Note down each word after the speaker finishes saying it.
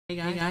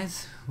Hey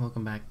guys,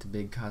 welcome back to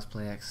Big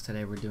Cosplay X.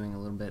 Today we're doing a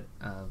little bit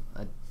of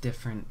a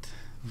different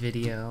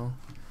video.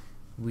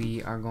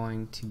 We are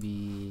going to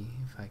be,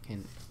 if I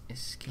can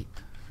escape,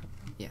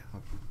 yeah,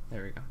 okay,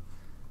 there we go.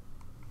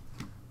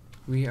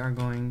 We are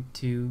going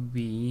to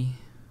be,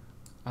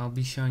 I'll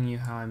be showing you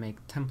how I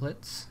make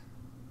templates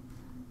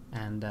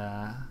and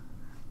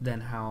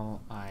then how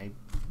I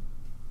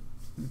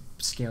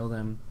scale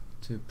them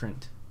to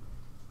print.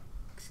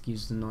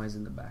 Excuse the noise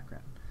in the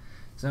background.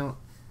 So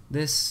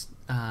this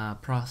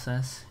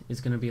process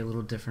is going to be a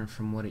little different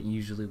from what it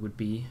usually would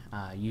be.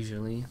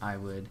 Usually I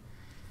would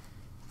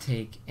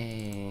take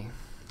a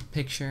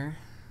picture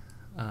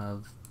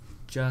of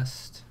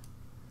just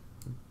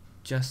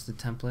the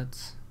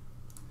templates,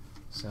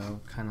 so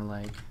kind of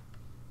like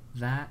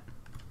that,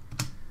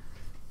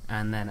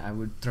 and then I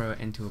would throw it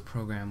into a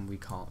program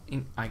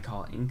I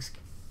call Inkscape.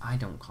 I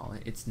don't call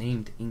it, it's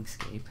named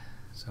Inkscape,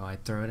 so I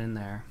throw it in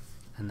there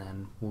and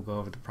then we'll go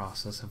over the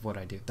process of what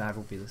I do. That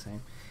will be the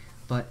same.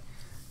 But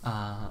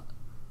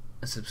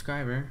a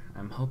subscriber,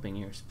 I'm hoping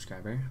you're a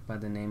subscriber, by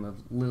the name of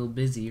Lil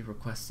Busy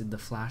requested the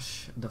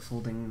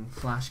folding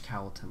flash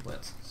cowl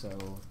template.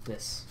 So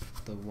this,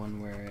 the one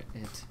where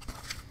it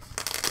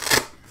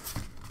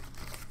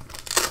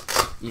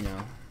you know,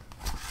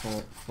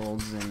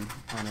 folds in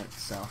on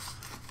itself.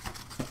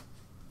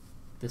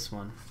 This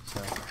one,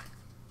 so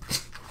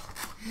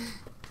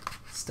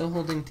still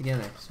holding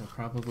together, so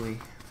probably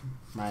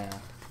my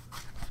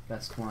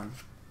best one.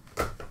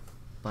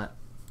 But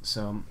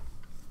so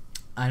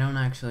I don't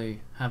actually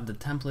have the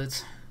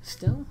templates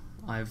still.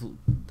 I've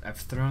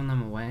thrown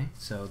them away.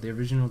 So the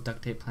original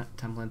duct tape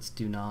templates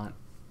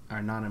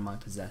are not in my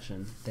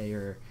possession. They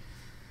are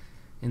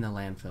in the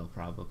landfill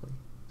probably.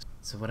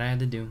 So what I had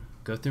to do,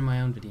 go through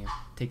my own video,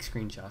 take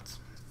screenshots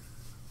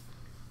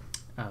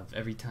of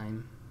every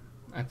time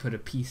I put a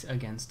piece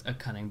against a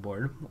cutting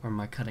board or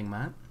my cutting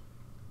mat.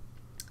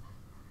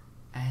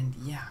 And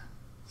yeah,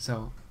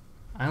 so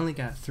I only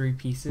got 3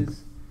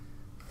 pieces.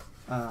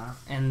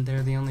 And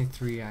they're the only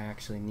 3 I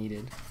actually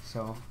needed.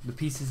 So the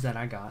pieces that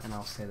I got, and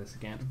I'll say this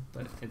again,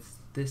 but it's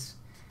this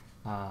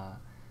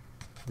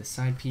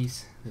side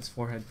piece, this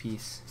forehead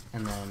piece,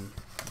 and then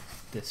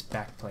this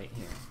back plate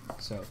here.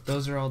 So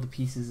those are all the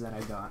pieces that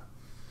I got.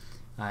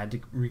 I had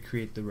to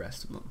recreate the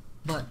rest of them.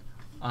 But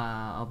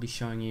I'll be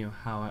showing you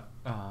how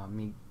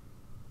me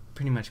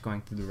pretty much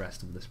going through the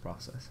rest of this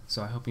process.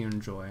 So I hope you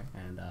enjoy,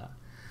 and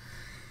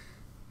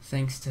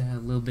thanks to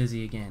Lil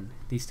Busy again.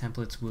 These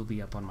templates will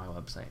be up on my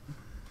website.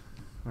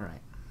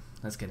 Alright,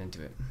 let's get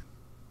into it.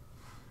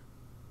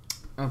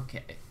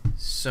 Okay,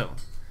 so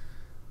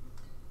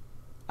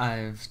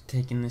I've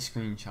taken the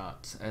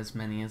screenshots, as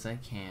many as I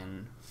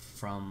can,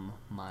 from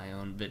my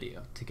own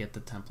video to get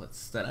the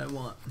templates that I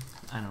want.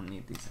 I don't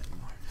need these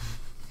anymore.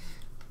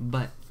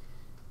 But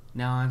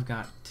now I've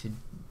got to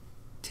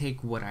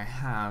take what I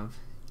have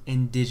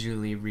and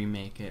digitally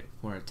remake it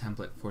for a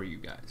template for you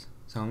guys.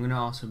 So I'm going to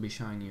also be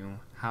showing you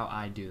how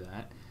I do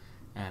that,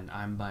 and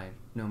I'm by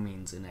no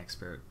means an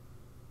expert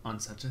on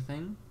such a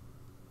thing,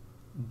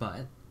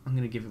 but I'm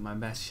going to give it my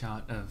best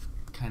shot of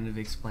kind of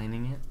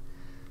explaining it,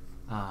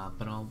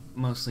 but I'll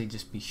mostly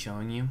just be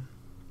showing you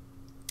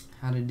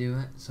how to do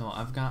it. So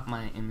I've got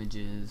my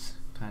images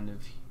kind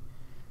of,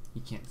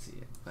 you can't see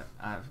it, but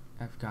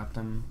I've got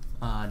them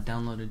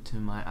downloaded to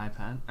my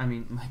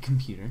my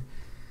computer,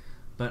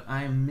 but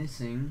I am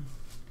missing,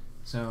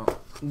 so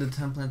the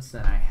templates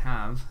that I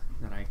have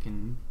that I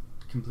can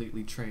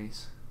completely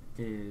trace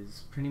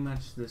is pretty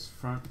much this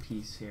front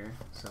piece here,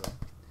 so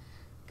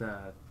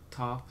the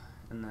top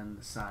and then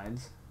the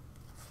sides,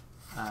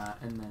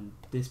 and then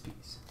this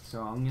piece.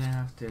 So I'm gonna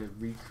have to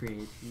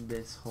recreate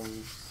this whole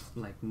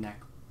like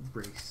neck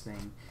brace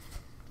thing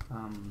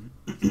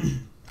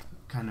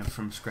kind of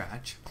from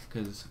scratch,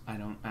 because I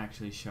don't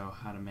actually show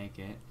how to make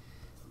it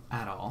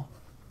at all.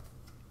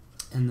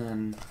 And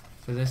then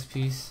for this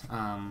piece,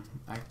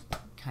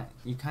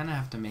 you kind of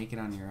have to make it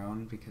on your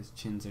own because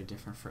chins are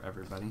different for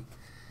everybody.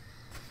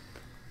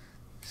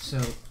 So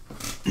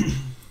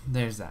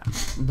there's that.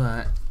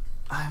 But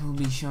I will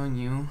be showing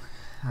you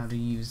how to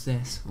use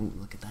this. Ooh,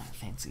 look at that,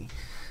 fancy.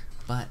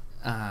 But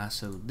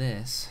so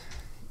this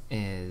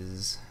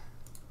is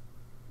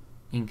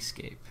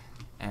Inkscape,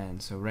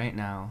 and so right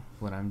now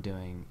what I'm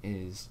doing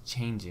is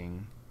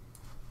changing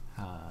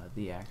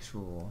the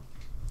actual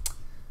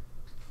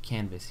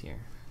canvas here.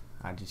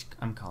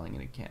 I'm calling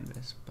it a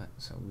canvas, but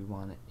so we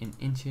want it in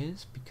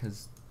inches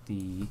because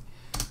the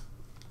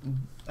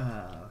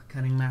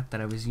cutting mat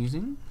that I was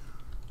using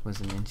was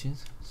in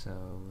inches, so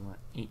we want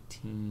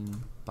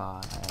 18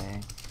 by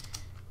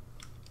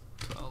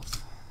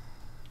 12.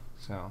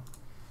 So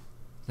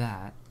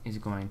that is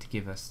going to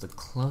give us the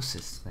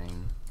closest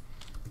thing.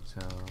 So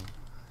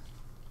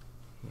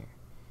here,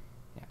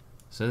 yeah.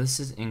 So this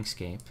is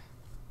Inkscape,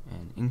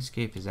 and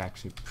Inkscape is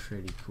actually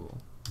pretty cool.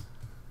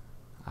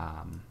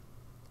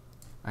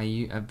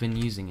 I've been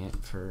using it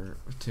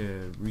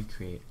to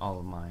recreate all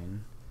of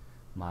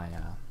my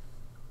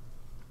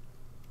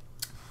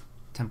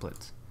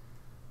templates.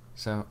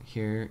 So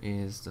here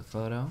is the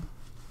photo,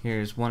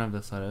 here's one of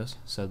the photos.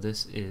 So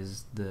this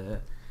is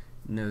the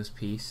nose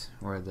piece,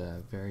 or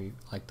the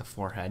the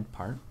forehead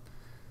part.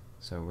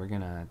 So we're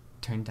gonna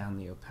turn down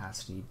the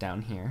opacity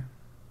down here.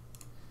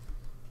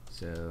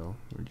 So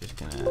we're just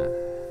gonna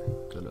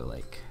go to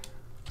like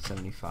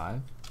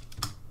 75,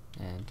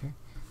 enter.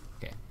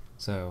 Okay,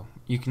 so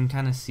you can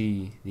kind of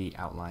see the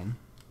outline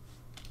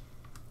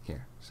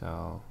here.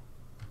 So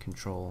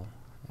control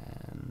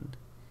and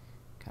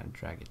kind of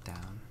drag it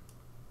down,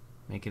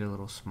 make it a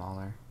little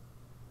smaller.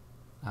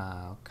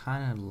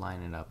 Kind of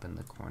line it up in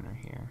the corner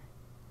here.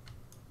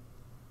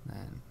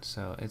 And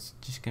so it's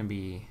just gonna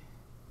be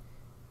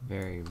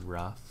very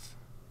rough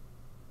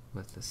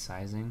with the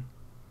sizing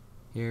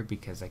here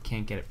because I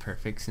can't get it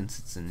perfect since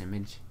it's an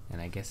image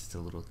and I guess it's a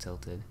little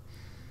tilted.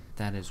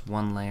 That is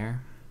one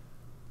layer,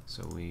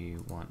 so we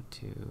want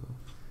to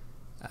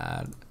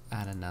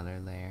add another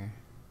layer.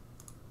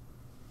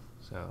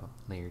 So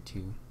layer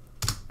 2,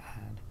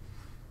 add.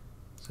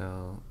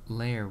 So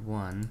layer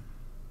 1,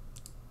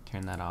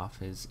 turn that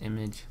off, is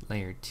image.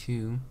 Layer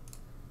 2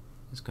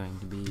 is going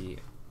to be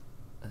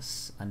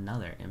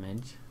another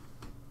image.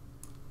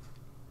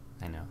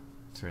 I know,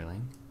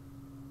 thrilling.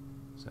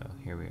 So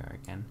here we are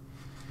again.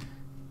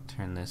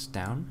 Turn this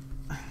down.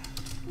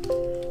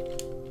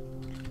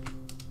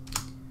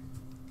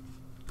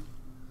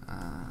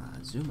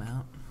 Zoom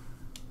out.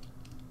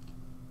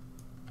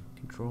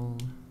 Control.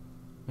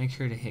 Make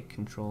sure to hit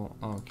control.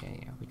 Oh, okay,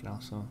 yeah, we can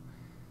also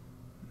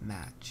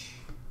match.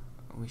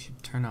 We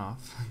should turn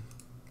off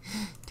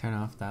turn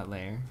off that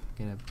layer,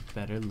 get a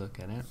better look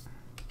at it.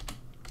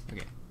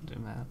 Okay,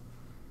 zoom out.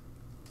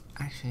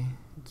 Actually,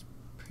 it's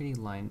pretty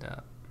lined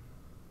up,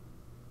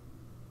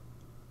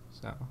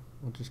 so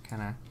we'll just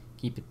kind of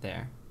keep it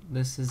there.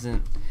 This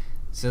isn't,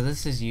 so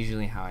this is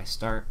usually how I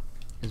start,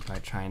 is by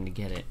trying to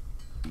get it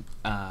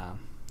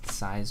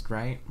sized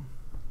right.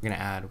 We're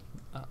gonna add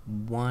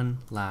one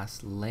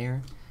last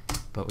layer,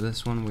 but with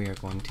this one we are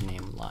going to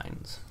name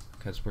lines,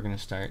 because we're gonna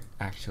start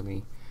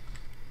actually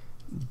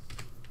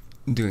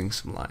doing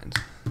some lines.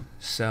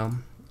 So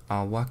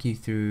I'll walk you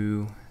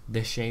through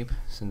this shape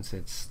since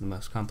it's the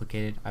most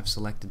complicated. I've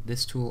selected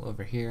this tool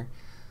over here.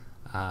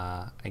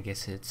 I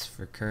guess it's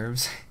for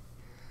curves.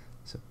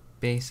 So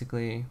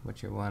basically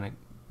what you're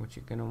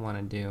gonna want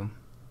to do,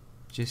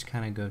 just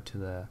kind of go to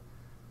the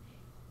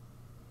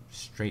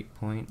straight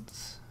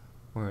points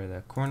or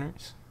the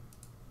corners.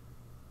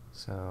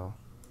 So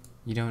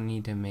you don't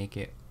need to make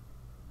it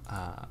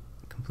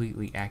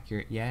completely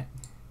accurate yet.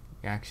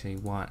 You actually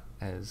want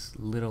as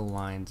little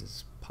lines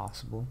as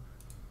possible,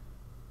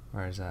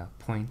 or as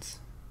points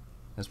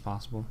as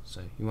possible.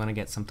 So you want to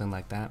get something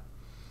like that.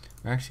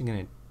 We're actually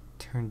going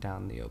to turn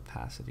down the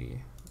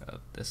opacity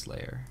of this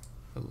layer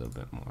a little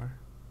bit more.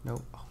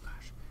 Nope. Oh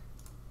gosh.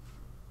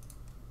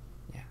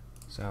 Yeah.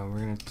 So we're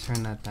going to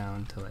turn that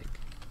down to like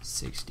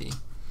 60.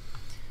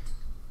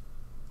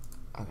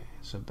 Okay,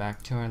 so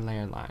back to our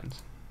layer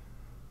lines.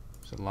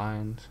 So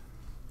lines,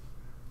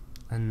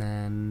 and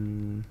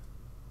then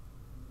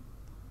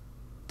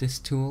this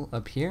tool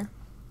up here.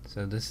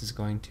 So this is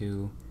going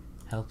to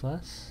help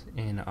us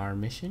in our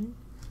mission.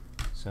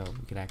 So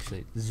we could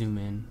actually zoom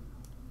in,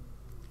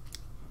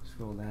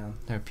 scroll down.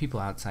 There are people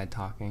outside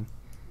talking.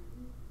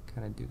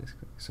 Kind of do this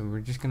quick. So we're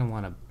just gonna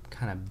want to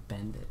kind of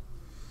bend it.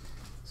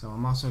 So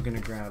I'm also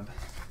gonna grab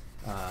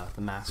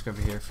the mask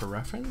over here for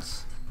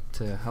reference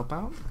to help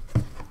out.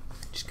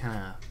 Just kind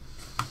of,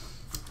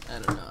 I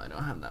don't know, I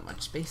don't have that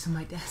much space on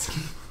my desk.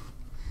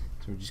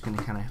 So we're just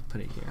gonna kind of put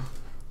it here.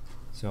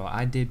 So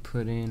I did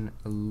put in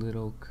a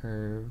little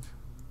curve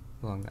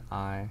along the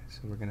eye, so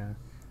we're gonna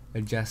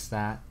adjust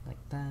that like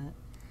that.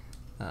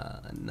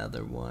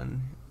 Another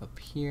one up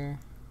here.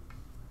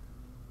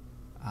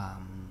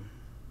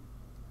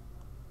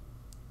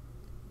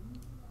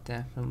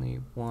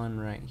 Definitely one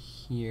right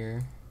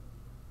here.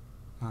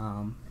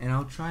 And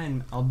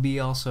I'll be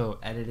also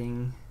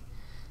editing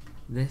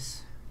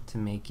this to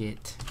make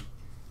it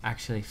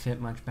actually fit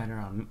much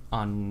better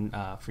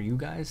on for you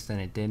guys than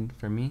it did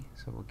for me.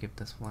 So we'll give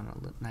this one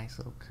a nice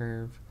little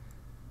curve.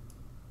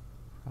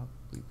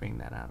 Probably bring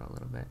that out a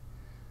little bit.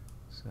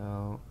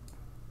 So,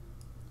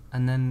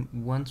 and then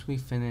once we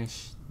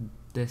finish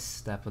this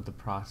step of the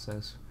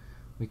process,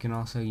 we can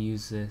also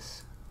use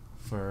this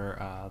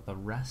for the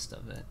rest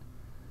of it.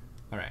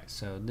 Alright,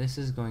 so this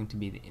is going to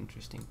be the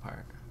interesting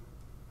part.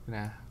 I'm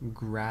gonna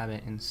grab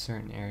it in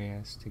certain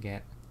areas to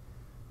get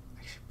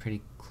actually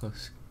pretty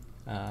close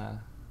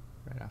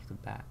right off the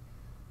bat.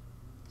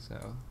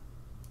 So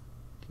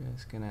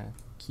just gonna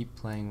keep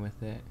playing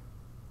with it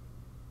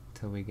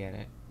till we get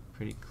it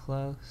pretty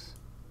close.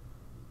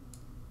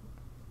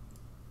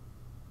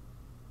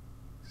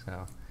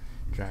 So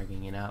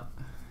dragging it up.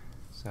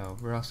 So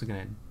we're also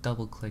gonna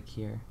double click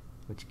here,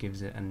 which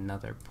gives it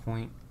another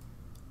point,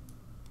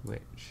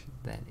 which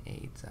then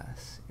aids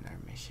us in our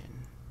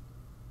mission.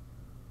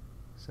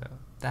 So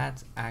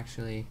that's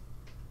actually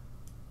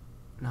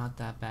not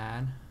that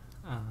bad.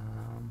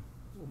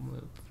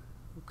 We'll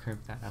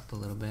curve that up a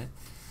little bit,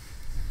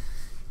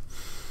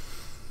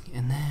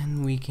 and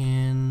then we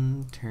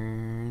can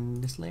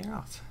turn this layer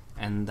off.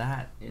 And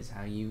that is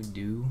how you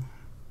do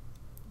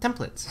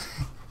templates,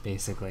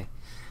 basically.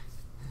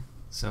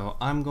 So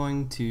I'm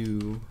going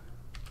to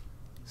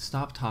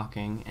stop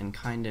talking and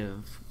kind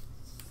of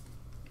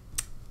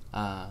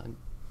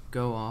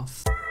go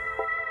off.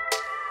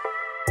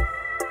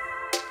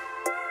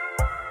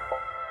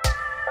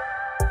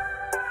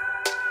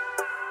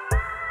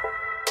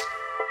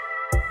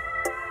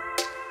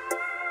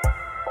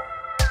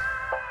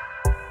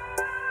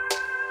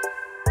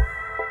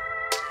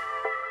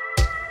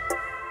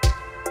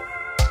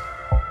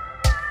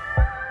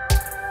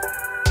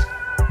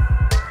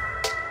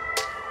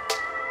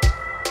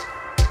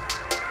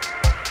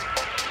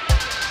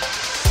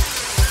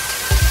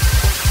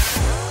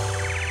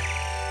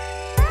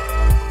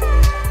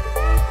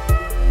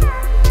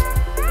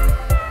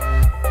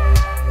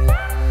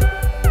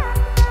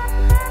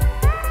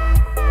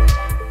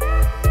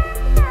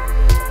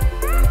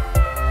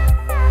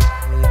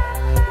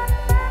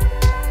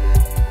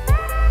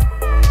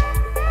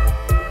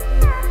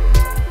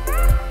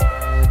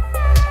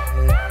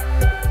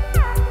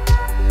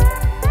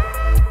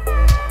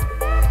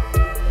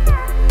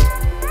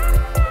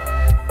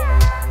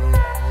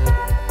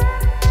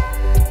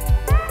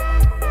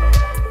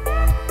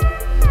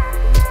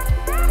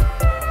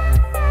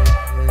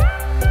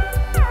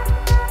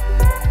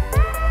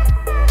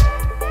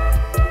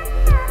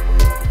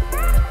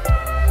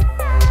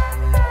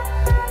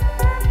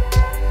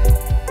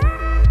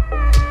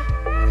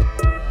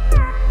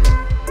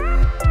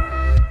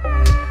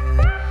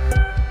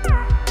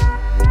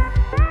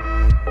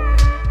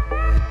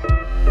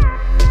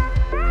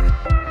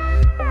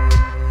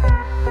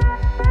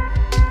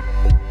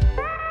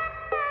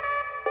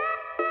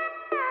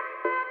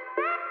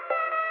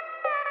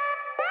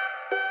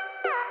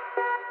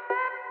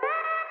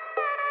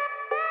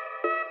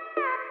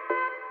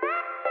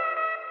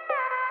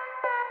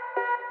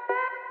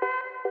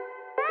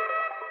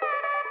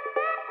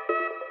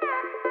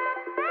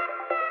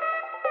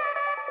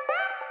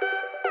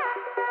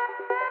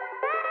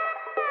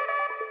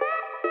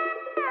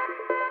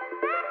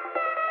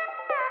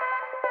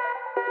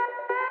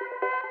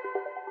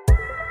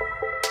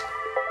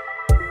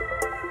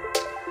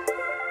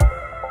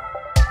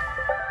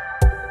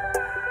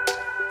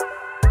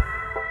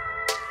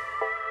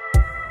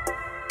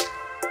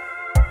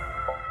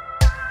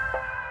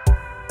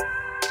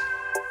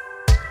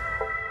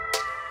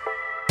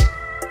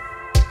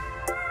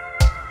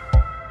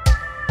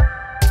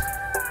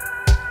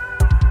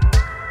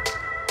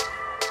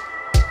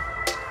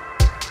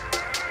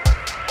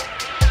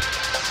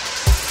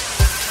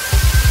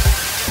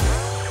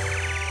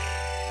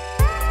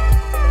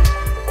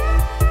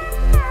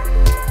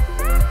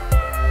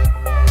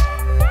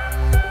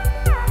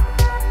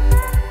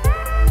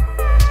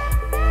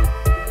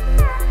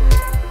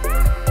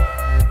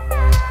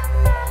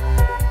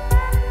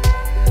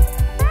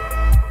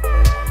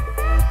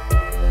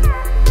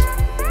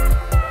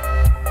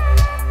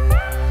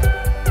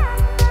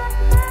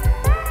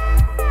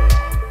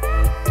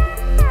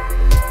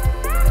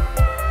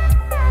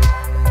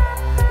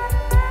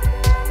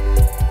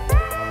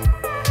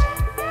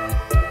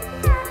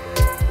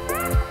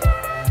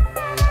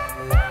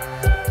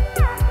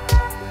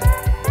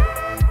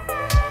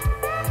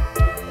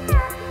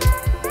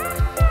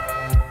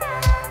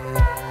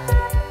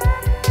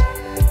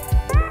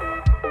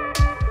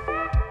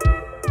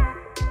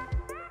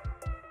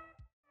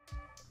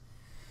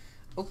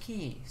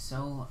 Okay,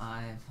 so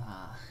I've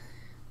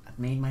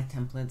made my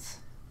templates.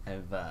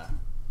 I've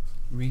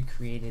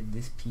recreated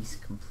this piece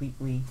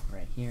completely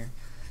right here.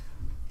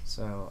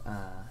 So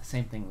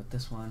same thing with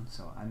this one.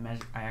 So I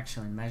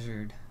actually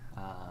measured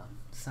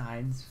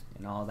sides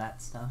and all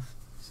that stuff.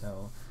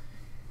 So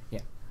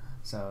yeah,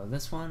 so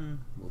this one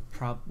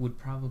would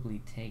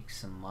probably take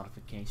some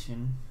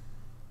modification,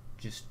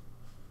 just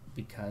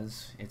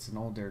because it's an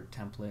older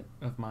template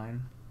of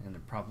mine, and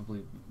it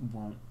probably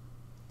won't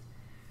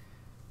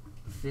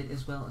fit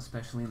as well,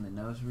 especially in the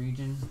nose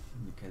region,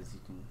 because you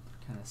can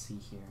kind of see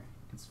here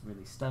it's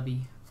really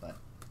stubby, but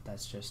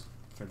that's just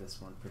for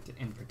this one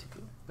in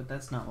particular. But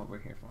that's not what we're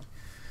here for.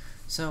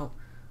 So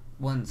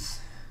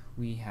once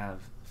we have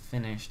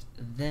finished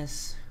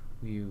this,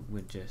 we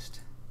would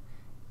just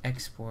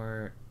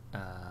export.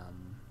 Yeah,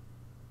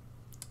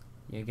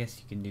 I guess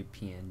you can do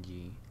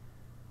PNG,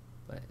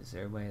 but is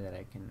there a way that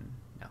I can?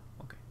 No.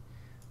 Okay.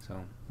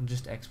 So we'll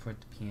just export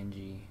the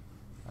PNG.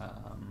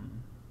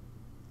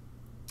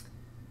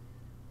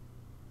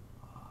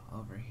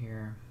 Over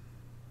here,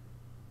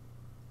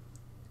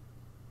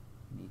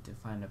 need to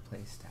find a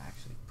place to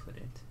actually put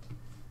it,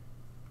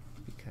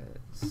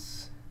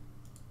 because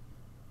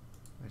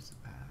where's the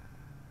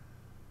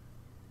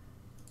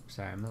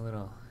sorry, I'm a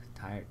little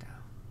tired now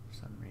for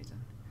some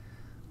reason.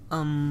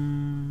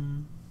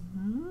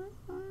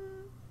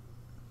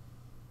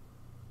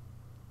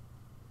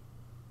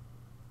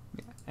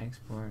 Yeah,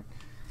 export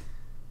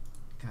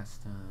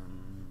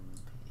custom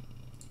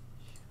page.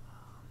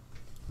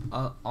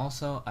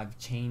 Also, I've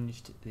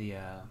changed the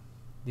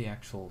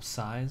actual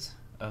size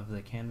of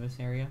the canvas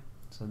area.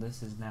 So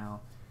this is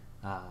now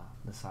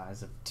the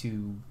size of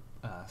 2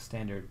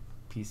 standard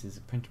pieces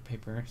of printer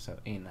paper, so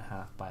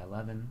 8.5 by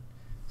 11.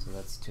 So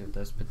that's 2 of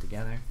those put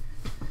together.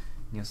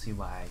 And you'll see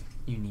why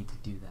you need to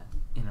do that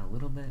in a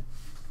little bit.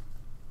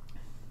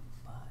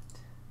 But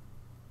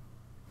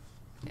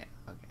yeah,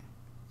 okay.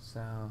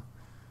 So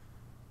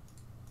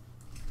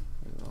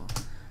we will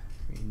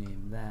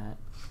rename that.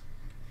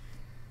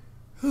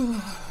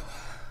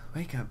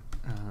 Wake up.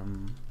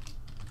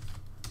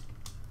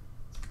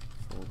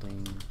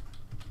 Folding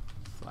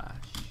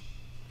flash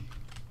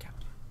cap.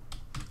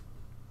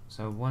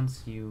 So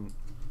once you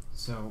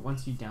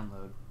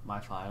download my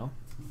file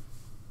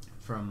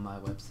from my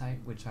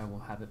website, which I will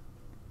have it,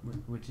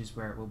 which is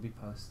where it will be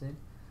posted,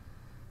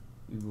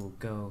 we will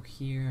go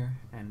here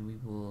and we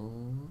will.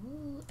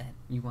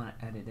 You want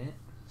to edit it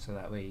so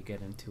that way you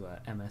get into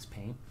a MS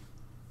Paint.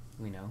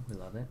 We know we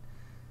love it.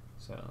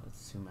 So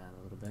let's zoom out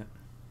a little bit.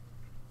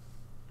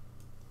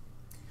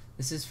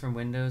 This is for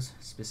Windows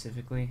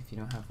specifically. If you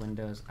don't have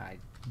Windows, I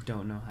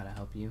don't know how to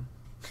help you.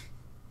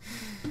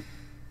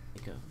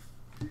 Think of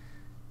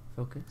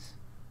focus.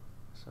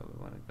 So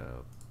we want to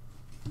go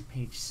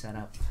page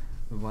setup.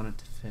 We want it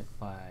to fit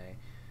by,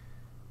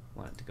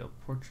 want it to go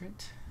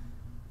portrait.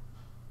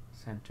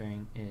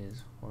 Centering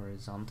is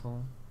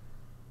horizontal.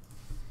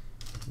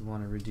 We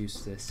want to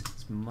reduce this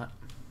as much.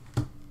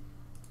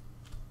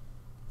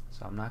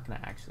 So I'm not going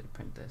to actually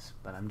print this,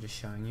 but I'm just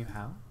showing you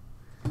how.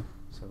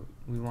 So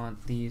we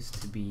want these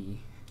to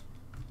be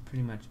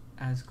pretty much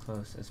as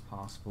close as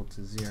possible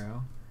to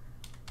 0.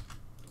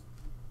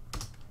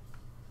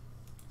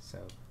 So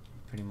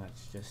pretty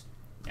much just,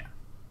 yeah,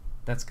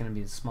 that's going to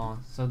be the small.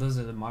 So those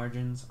are the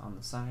margins on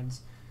the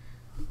sides,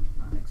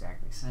 not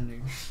exactly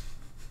centered.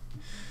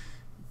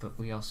 But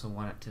we also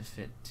want it to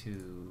fit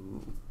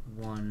to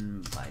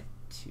 1 by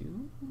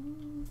 2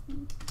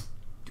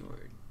 or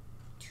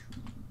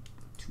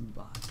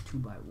 2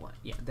 by 1.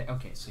 Yeah,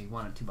 okay, so you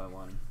want it 2 by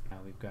 1. Now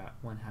we've got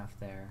 1/2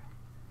 there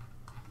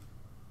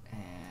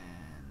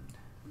and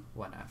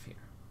 1/2 here.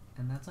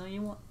 And that's all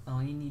you want,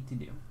 all you need to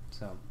do.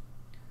 So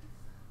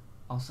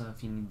also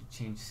if you need to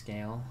change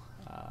scale,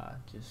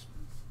 just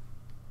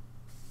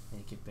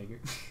make it bigger.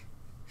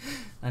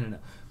 I don't know.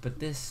 But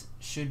this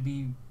should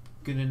be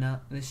good enough.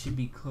 This should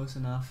be close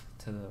enough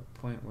to the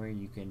point where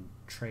you can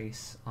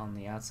trace on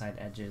the outside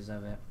edges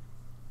of it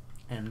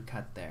and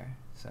cut there.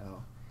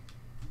 So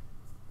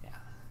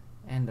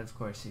and of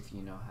course, if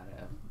you know how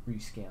to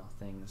rescale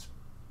things,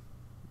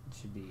 it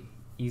should be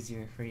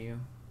easier for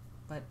you.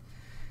 But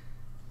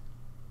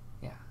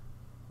yeah,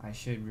 I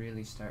should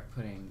really start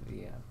putting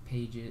the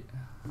pages,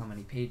 how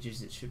many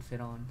pages it should fit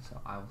on.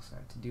 So I will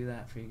start to do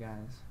that for you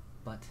guys.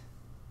 But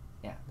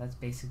yeah, that's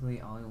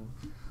basically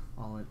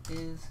all it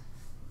is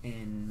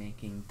in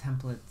making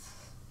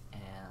templates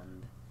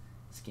and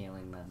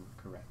scaling them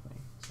correctly.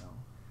 So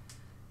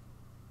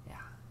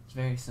yeah, it's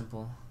very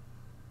simple.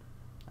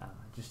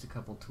 Just a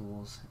couple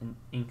tools. And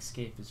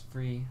Inkscape is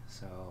free,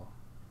 so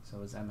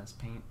is MS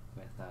Paint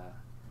with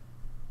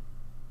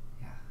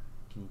yeah,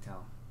 can you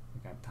tell I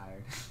got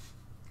tired?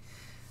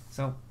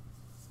 So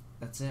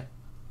that's it.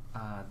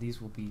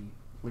 These will be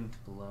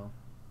linked below,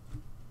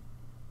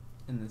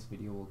 and this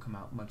video will come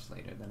out much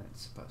later than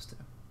it's supposed to.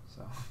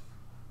 So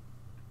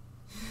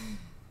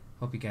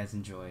hope you guys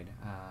enjoyed.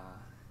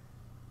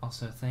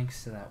 Also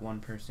thanks to that one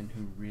person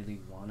who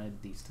really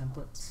wanted these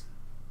templates.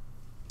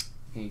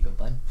 Here you go,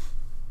 bud.